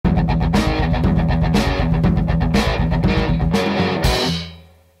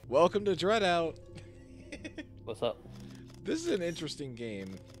Welcome to DreadOut. What's up? This is an interesting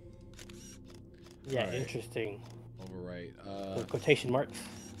game. Yeah, Alright. Interesting. Overwrite. With quotation marks.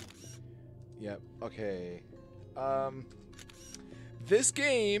 Yep. Okay. This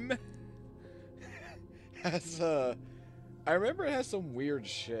game has I remember it has some weird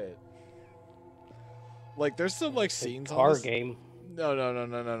shit. Like there's some like scenes on Car this. game. No.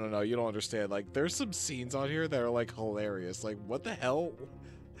 You don't understand. Like there's some scenes on here that are like hilarious. Like what the hell?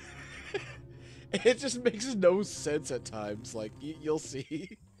 It just makes no sense at times. Like you'll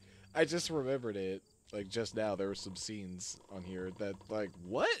see. I just remembered it. Like just now, there were some scenes on here that like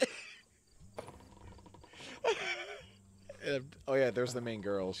what? Oh yeah, there's the main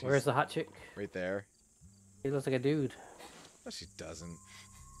girl. She's Where's the hot chick? right there. He looks like a dude. No, she doesn't.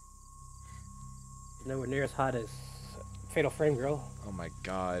 Nowhere near as hot as Fatal Frame girl. Oh my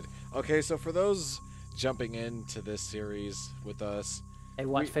god. Okay, so for those jumping into this series with us, Hey,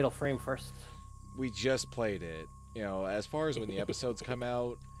 watch Fatal Frame first. we just played it. You know, as far as when the episodes come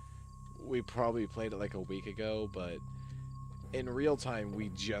out, we probably played it like a week ago, but in real time, we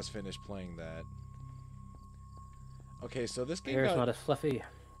just finished playing that. Okay, so this game Hair's not as fluffy.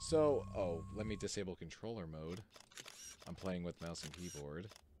 So, oh, let me disable controller mode. I'm playing with mouse and keyboard.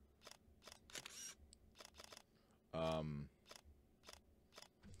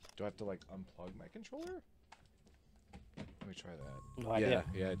 Do I have to, like, unplug my controller? Let me try that. No idea.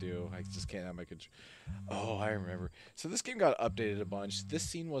 Yeah, I do. I just can't have my controller. Oh, I remember. So this game got updated a bunch. This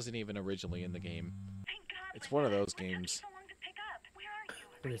scene wasn't even originally in the game. It's one of those games.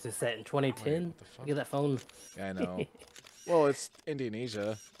 What is this set in 2010? What the fuck? Look at that phone. Yeah, I know. Well, it's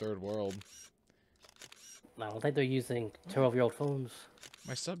Indonesia, third world. I don't think they're using 12-year-old phones.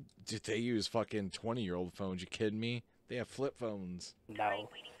 My sub, did they use fucking 20-year-old phones? You kidding me? They have flip phones. No.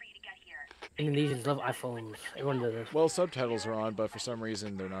 Indonesians love iPhones. Everyone does. Well, subtitles are on, but for some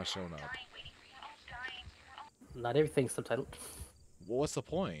reason they're not showing up. Not everything's subtitled. Well, what's the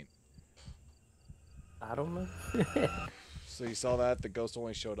point? I don't know. So you saw that? The ghost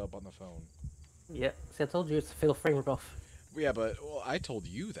only showed up on the phone. Yeah, see, I told you it's a Fatal Frame ripoff. Yeah, but well, I told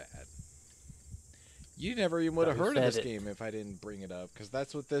you that. You never even would have No, you heard of this said it. game if I didn't bring it up, because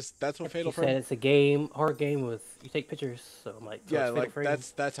that's what Fatal You said Frame. it's a game, horror game with you take pictures. So I'm like, so Yeah, it's Fatal like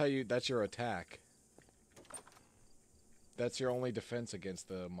Frame. that's your attack. That's your only defense against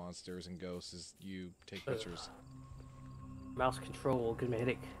the monsters and ghosts is you take pictures. Mouse control gives me a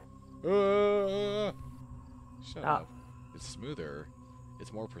headache. Shut Ah. up. It's smoother.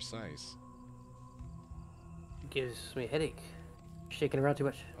 It's more precise. Gives me a headache. Shaking around too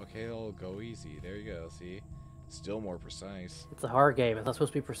much. Okay, I'll go easy. There you go. See? Still more precise. It's a horror game. It's not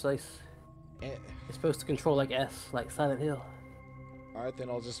supposed to be precise. Eh. It's supposed to control like S, like Silent Hill. Alright, then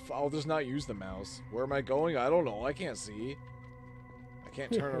I'll just not use the mouse. Where am I going? I don't know. I can't see. I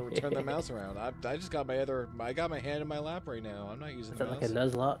can't turn the mouse around. I just got I got my hand in my lap right now. I'm not using Is the that mouse. like a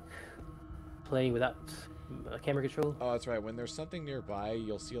Nuzlocke? Playing without a camera control? Oh, that's right. When there's something nearby,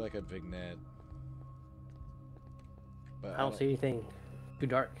 you'll see like a vignette. But I don't see anything. Too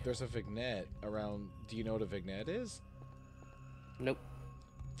dark. There's a vignette around. Do you know what a vignette is? Nope.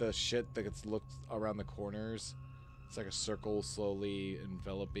 The shit that gets looked around the corners. It's like a circle slowly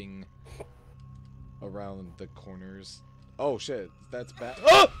enveloping around the corners. Oh shit, that's bad.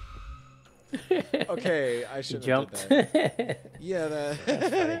 Oh! Okay, I should have did that. Yeah,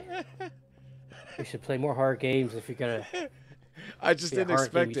 that. We should play more horror games if you're gonna. I just Yeah, didn't horror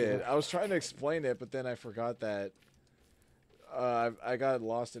game expect you it. should- I was trying to explain it, but then I forgot that. I got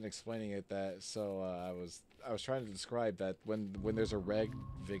lost in explaining it. So I was trying to describe that when there's a reg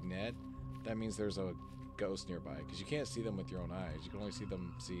vignette, that means there's a ghost nearby because you can't see them with your own eyes. You can only see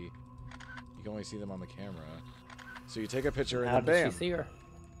them on the camera. So you take a picture How and then did bam. she see her?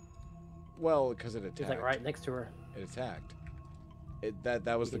 Well, because it attacked. She's like right next to her. It attacked.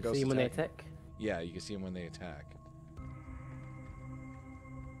 That was You the can ghost. see 'em when they attacking. attack. Yeah, you can see them when they attack.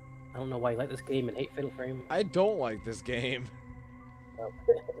 I don't know why you like this game and hate Fatal Frame. I don't like this game.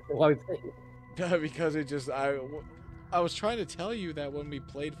 Why we play it? Because it just I was trying to tell you that when we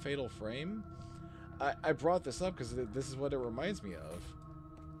played Fatal Frame, I brought this up because this is what it reminds me of.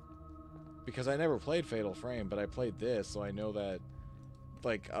 Because I never played Fatal Frame, but I played this, so I know that.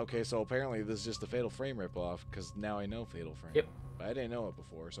 Like, okay, so apparently this is just a Fatal Frame ripoff, because now I know Fatal Frame. Yep. But I didn't know it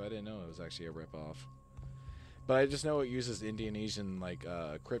before, so I didn't know it was actually a ripoff. But I just know it uses Indonesian, like,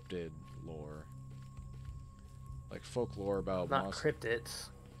 cryptid lore. Like, folklore about Not monsters. cryptids.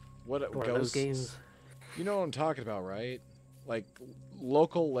 What One of those ghosts? games. You know what I'm talking about, right? Like,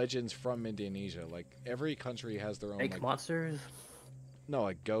 local legends from Indonesia. Like, every country has their own, Fake like... monsters. No,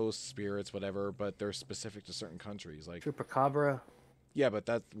 like, ghosts, spirits, whatever, but they're specific to certain countries. Like, Chupacabra. Yeah,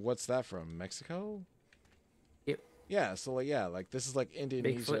 but what's that from? Mexico? Yep. Yeah, so like yeah, like this is like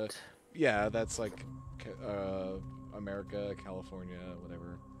Indonesia. Bigfoot. Yeah, that's like America, California,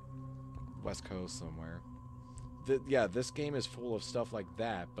 whatever. West Coast somewhere. Yeah, this game is full of stuff like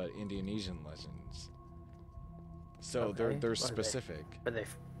that, but Indonesian legends. So Okay. they're What are they? specific. Are they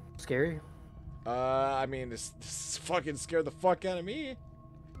scary? I mean, this fucking scared the fuck out of me.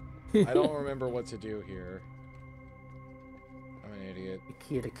 I don't remember what to do here. I'm an idiot.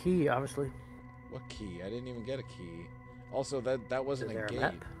 The key, obviously. What key? I didn't even get a key. Also, that wasn't Is a there a gate.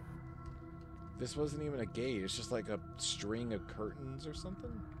 map? This wasn't even a gate. It's just like a string of curtains or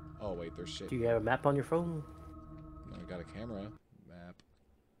something. Oh wait, there's shit. Do you have a map on your phone? I got a camera. Map.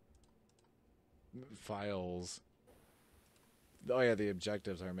 Files. Oh yeah, the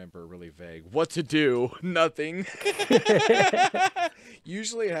objectives I remember are really vague. What to do? Nothing.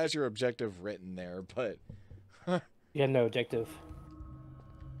 Usually it has your objective written there, but You have no objective.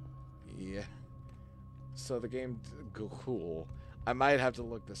 yeah. So the game cool. I might have to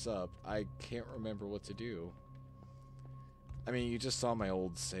look this up. I can't remember what to do. I mean, you just saw my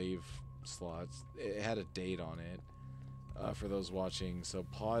old save slots. It had a date on it for those watching. So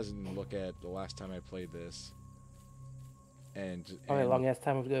pause and look at the last time I played this. And Probably a long ass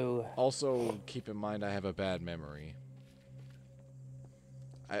time ago. also keep in mind I have a bad memory.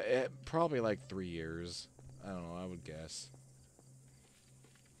 Probably like 3 years. I don't know. I would guess.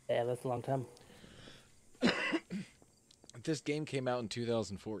 Yeah, that's a long time. This game came out in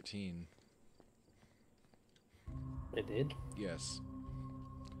 2014. It did. Yes.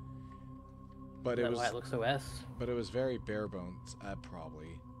 But Is it that was. why it looks so S? But it was very bare bones. Probably.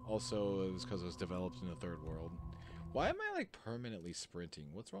 Also, it was because it was developed in the third world. Why am I like permanently sprinting?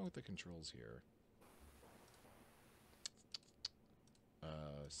 What's wrong with the controls here?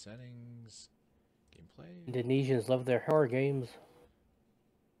 Settings, gameplay. Indonesians love their horror games.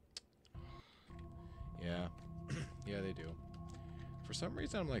 Yeah, yeah, they do. For some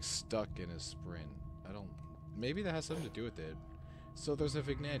reason, I'm like stuck in a sprint. I don't. Maybe that has something to do with it. So there's a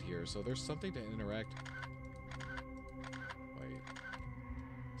vignette here. So there's something to interact. Wait.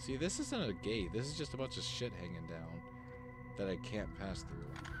 See, this isn't a gate. This is just a bunch of shit hanging down that I can't pass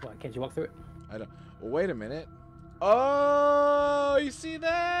through. Why can't you walk through it? I don't. Well, wait a minute. Oh, you see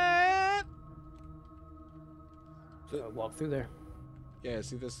that? So walk through there. Yeah,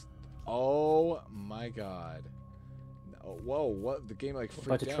 see this? Oh my god. No, whoa, what? The game like A freaked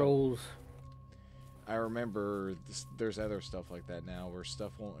bunch of out. trolls. I remember there's other stuff like that now where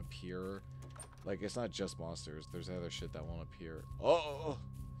stuff won't appear. Like, it's not just monsters. There's other shit that won't appear. Oh!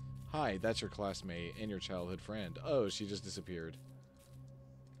 Hi, that's your classmate and your childhood friend. Oh, she just disappeared.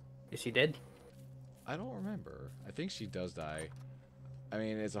 Is she dead? I don't remember. I think she does die. I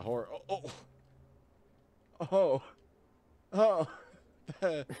mean, it's a horror. Oh! Oh! Oh!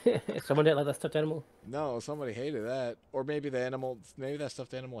 Oh! Someone didn't like that stuffed animal? No, somebody hated that. Or maybe the animal, maybe that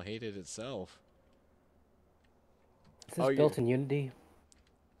stuffed animal hated itself. Is this built in Unity?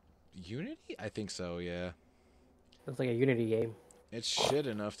 Unity? I think so, yeah. It's like a Unity game. It's shit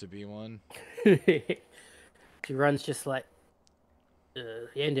enough to be one. She runs just like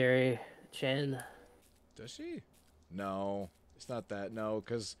Yandere Chen. Does she? No, it's not that. No,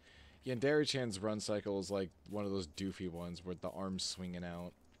 because Yandere-chan's run cycle is like one of those doofy ones with the arms swinging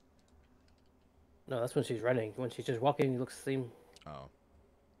out. No, that's when she's running. When she's just walking, it looks the same. Oh.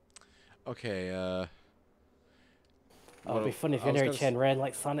 Okay, Oh, it'd be funny if Yandere Chen ran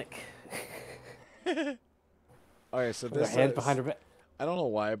like Sonic. Okay, so With this her hands behind her back. I don't know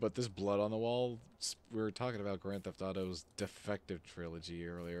why, but this blood on the wall, we were talking about Grand Theft Auto's defective trilogy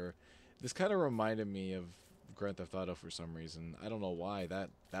earlier. This kind of reminded me of Grand Theft Auto for some reason. I don't know why. That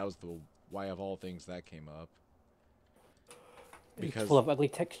was the why of all things that came up. Because it's full of ugly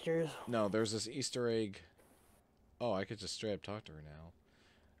textures. No, there's this Easter egg. Oh, I could just straight up talk to her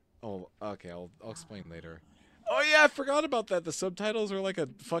now. Oh, okay, I'll explain later. Oh yeah, I forgot about that. The subtitles are like a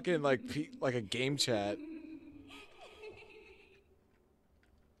fucking like a game chat.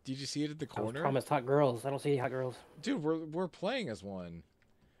 Did you see it at the corner? I promised hot girls. I don't see any hot girls. Dude, we're playing as one.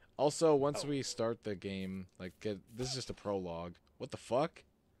 Also, once we start the game, like this is just a prologue. What the fuck?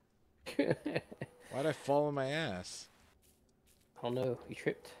 Why'd I fall on my ass? I don't know. You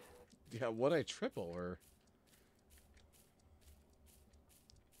tripped. Yeah, what'd I trip over?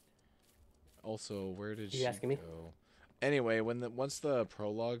 Also, where did she asking me? go? Anyway, once the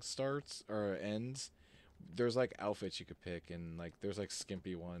prologue starts or ends, there's like outfits you could pick, and like there's like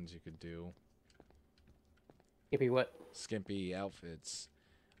skimpy ones you could do. Skimpy what? Skimpy outfits.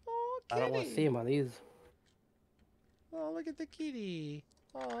 Oh, kitty. I don't want to see him on these. Oh, look at the kitty.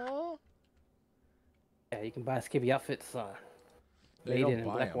 Oh. Yeah, you can buy skimpy outfits. They Made in don't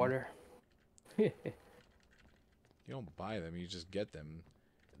buy them. Blackwater. You don't buy them. You just get them.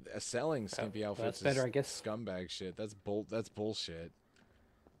 Selling skimpy outfits that's better, I guess. Scumbag shit. That's bullshit.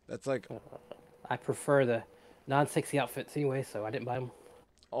 That's like. I prefer the non-sexy outfits anyway, so I didn't buy them.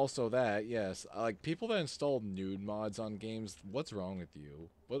 Also that, yes. Like, people that install nude mods on games, what's wrong with you?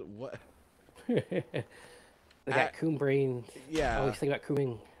 What? They got coon brain. Yeah. I always think about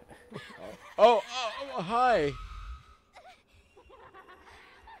cooning. Oh, hi!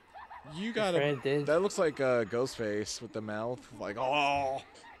 You got a... That looks like Ghostface with the mouth. Like, oh!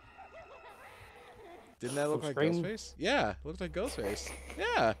 Didn't that look like Ghostface? Yeah, it looked like Ghostface.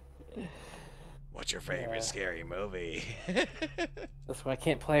 Yeah! What's your favorite scary movie? That's why I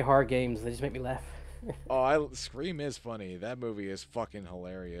can't play horror games. They just make me laugh. Scream is funny. That movie is fucking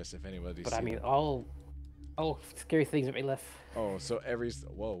hilarious. If anybody's But seen I mean, it. all scary things make me laugh. Oh, so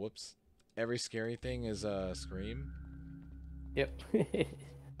whoops. Every scary thing is Scream. Yep.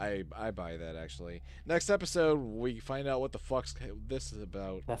 I buy that actually. Next episode, we find out what the fuck's this is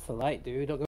about. That's the light, dude. Don't go